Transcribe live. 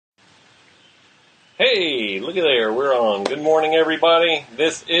Hey, look at there, we're on. Good morning, everybody.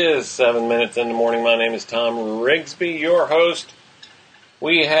 This is 7 Minutes in the Morning. My name is Thom Rigsby, your host.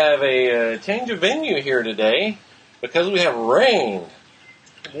 We have a change of venue here today because we have rain.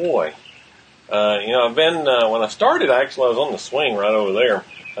 Boy, I've been, when I started, actually, I was on the swing right over there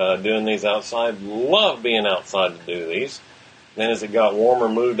doing these outside. Love being outside to do these. Then as it got warmer,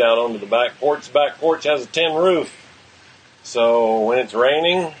 moved out onto the back porch. The back porch has a tin roof. So when it's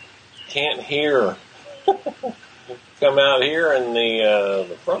raining, can't hear. Come out here and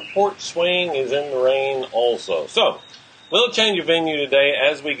the front porch swing is in the rain also. So, little change of venue today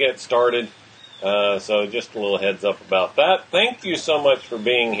as we get started. So just a little heads up about that. Thank you so much for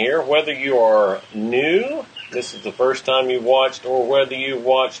being here. Whether you are new, this is the first time you've watched, or whether you've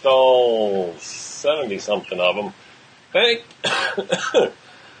watched all 70-something of them.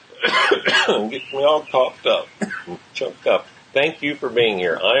 Get me all coughed up, choked up. Thank you for being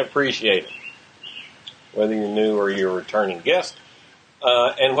here. I appreciate it. Whether you're new or you're a returning guest.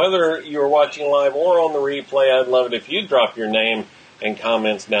 And whether you're watching live or on the replay, I'd love it if you drop your name and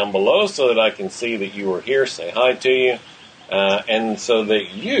comments down below so that I can see that you are here, say hi to you, and so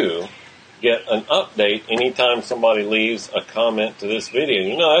that you get an update anytime somebody leaves a comment to this video.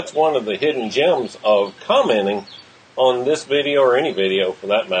 You know, that's one of the hidden gems of commenting on this video or any video for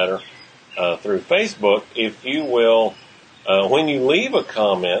that matter through Facebook. If you will, when you leave a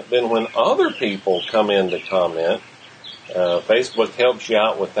comment, then when other people come in to comment, Facebook helps you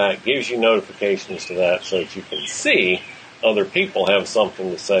out with that, gives you notifications to that so that you can see other people have something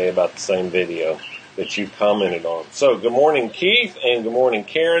to say about the same video that you commented on. So good morning, Keith, and good morning,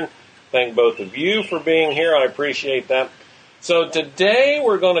 Karen. Thank both of you for being here. I appreciate that. So today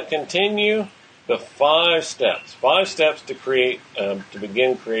we're going to continue the 5 steps. 5 steps to create, to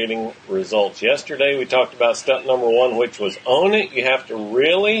begin creating results. Yesterday we talked about step number 1, which was own it. You have to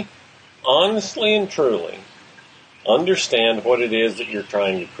really, honestly and truly understand what it is that you're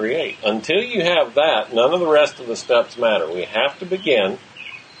trying to create. Until you have that, none of the rest of the steps matter. We have to begin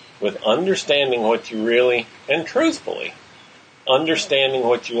with understanding what you really, and truthfully, understanding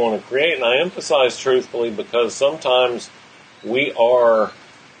what you want to create. And I emphasize truthfully because sometimes we are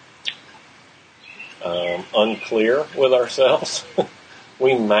unclear with ourselves.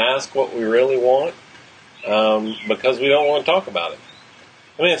 We mask what we really want because we don't want to talk about it.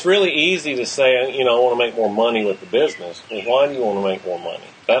 I mean, it's really easy to say, I want to make more money with the business. Well, why do you want to make more money?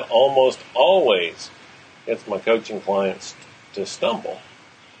 That almost always gets my coaching clients to stumble.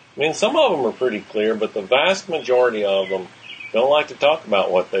 I mean, some of them are pretty clear, but the vast majority of them don't like to talk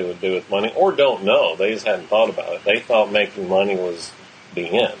about what they would do with money, or don't know. They just hadn't thought about it. They thought making money was the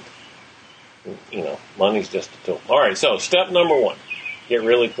end. Money's just a tool. All right, so step number 1, get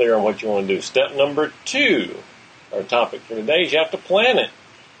really clear on what you want to do. Step number 2, our topic for today is you have to plan it.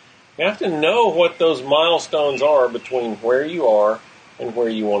 You have to know what those milestones are between where you are and where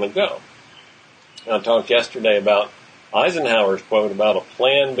you want to go. I talked yesterday about Eisenhower's quote about a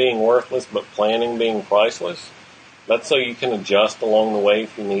plan being worthless, but planning being priceless. That's so you can adjust along the way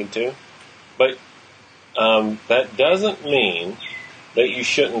if you need to. But that doesn't mean that you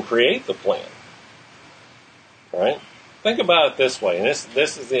shouldn't create the plan. Right? Think about it this way, and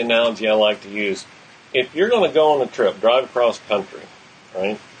this is the analogy I like to use. If you're going to go on a trip, drive across country,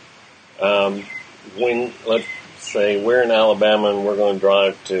 right? When, let's say, we're in Alabama and we're going to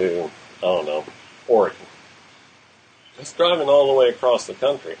drive to, Oregon. It's driving all the way across the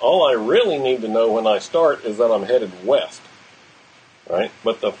country. All I really need to know when I start is that I'm headed west, right?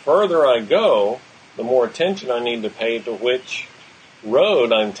 But the further I go, the more attention I need to pay to which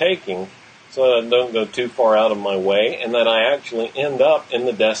road I'm taking so that I don't go too far out of my way and that I actually end up in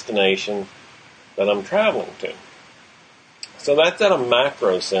the destination that I'm traveling to. So that's at a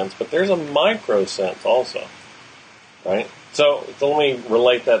macro sense, but there's a micro sense also, right? So let me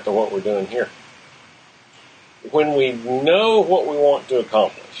relate that to what we're doing here. When we know what we want to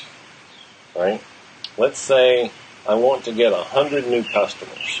accomplish, right? Let's say I want to get 100 new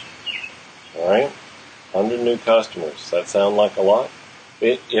customers, all right? 100 new customers. Does that sound like a lot?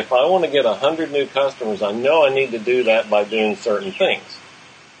 If I want to get 100 new customers, I know I need to do that by doing certain things,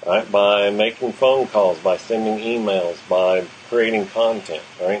 right? By making phone calls, by sending emails, by creating content,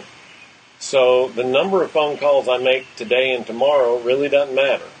 right? So the number of phone calls I make today and tomorrow really doesn't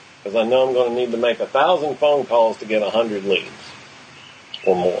matter because I know I'm going to need to make 1,000 phone calls to get 100 leads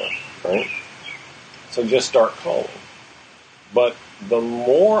or more, right? So just start calling. But the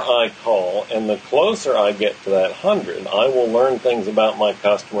more I call and the closer I get to that 100, I will learn things about my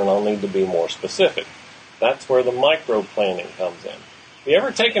customer and I'll need to be more specific. That's where the micro planning comes in. Have you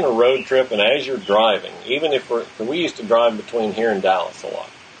ever taken a road trip and as you're driving, even if we used to drive between here and Dallas a lot,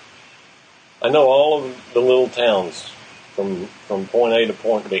 I know all of the little towns from point A to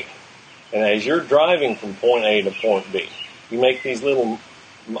point B. And as you're driving from point A to point B, you make these little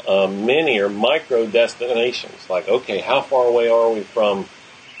mini or micro destinations. Like, okay, how far away are we from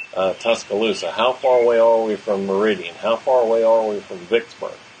Tuscaloosa? How far away are we from Meridian? How far away are we from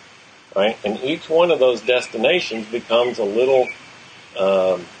Vicksburg? Right? And each one of those destinations becomes a little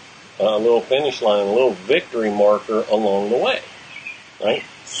finish line, a little victory marker along the way. Right?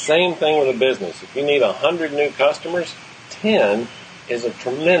 Same thing with a business. If you need 100 new customers, 10 is a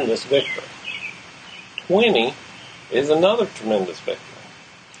tremendous victory. 20 is another tremendous victory.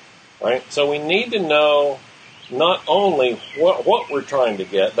 Right? So we need to know not only what we're trying to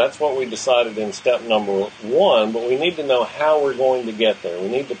get, that's what we decided in step number 1, but we need to know how we're going to get there. We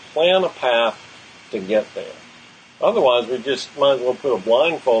need to plan a path to get there. Otherwise, we just might as well put a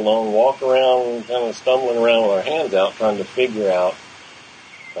blindfold on, walk around kind of stumbling around with our hands out, trying to figure out,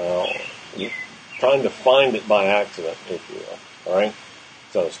 trying to find it by accident, if you will. All right?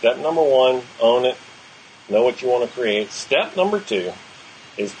 So step number 1, own it, know what you want to create. Step number 2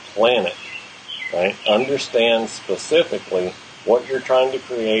 is plan it. Right? Understand specifically what you're trying to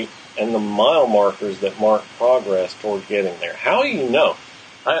create and the mile markers that mark progress toward getting there. How do you know?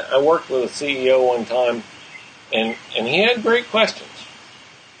 I worked with a CEO one time, and he had great questions.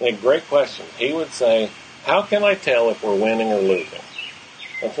 He had great questions. He would say, how can I tell if we're winning or losing?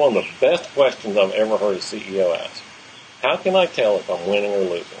 That's one of the best questions I've ever heard a CEO ask. How can I tell if I'm winning or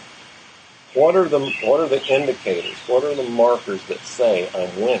losing? What are the indicators? What are the markers that say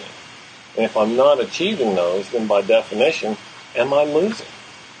I'm winning? And if I'm not achieving those, then by definition, am I losing?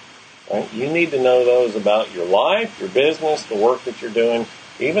 Right? You need to know those about your life, your business, the work that you're doing,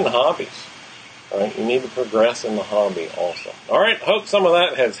 even hobbies. Right? You need to progress in the hobby also. All right, hope some of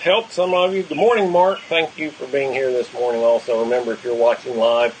that has helped some of you. Good morning, Mark. Thank you for being here this morning also. Remember, if you're watching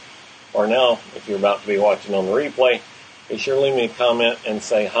live, or now, if you're about to be watching on the replay, be sure to leave me a comment and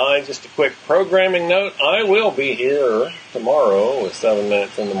say hi. Just a quick programming note. I will be here tomorrow with 7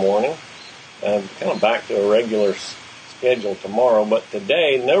 minutes in the morning. Kind of back to a regular schedule tomorrow, but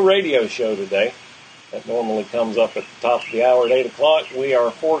today, no radio show today. That normally comes up at the top of the hour at 8 o'clock. We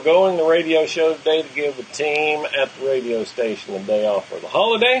are foregoing the radio show today to give the team at the radio station a day off for the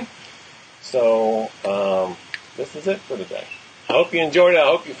holiday. So, this is it for today. I hope you enjoyed it. I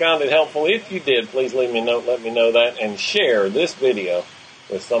hope you found it helpful. If you did, please leave me a note, let me know that, and share this video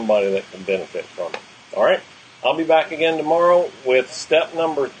with somebody that can benefit from it. All right? I'll be back again tomorrow with step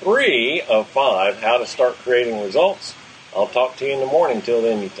number 3 of 5, how to start creating results. I'll talk to you in the morning. Till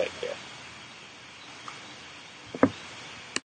then, you take care.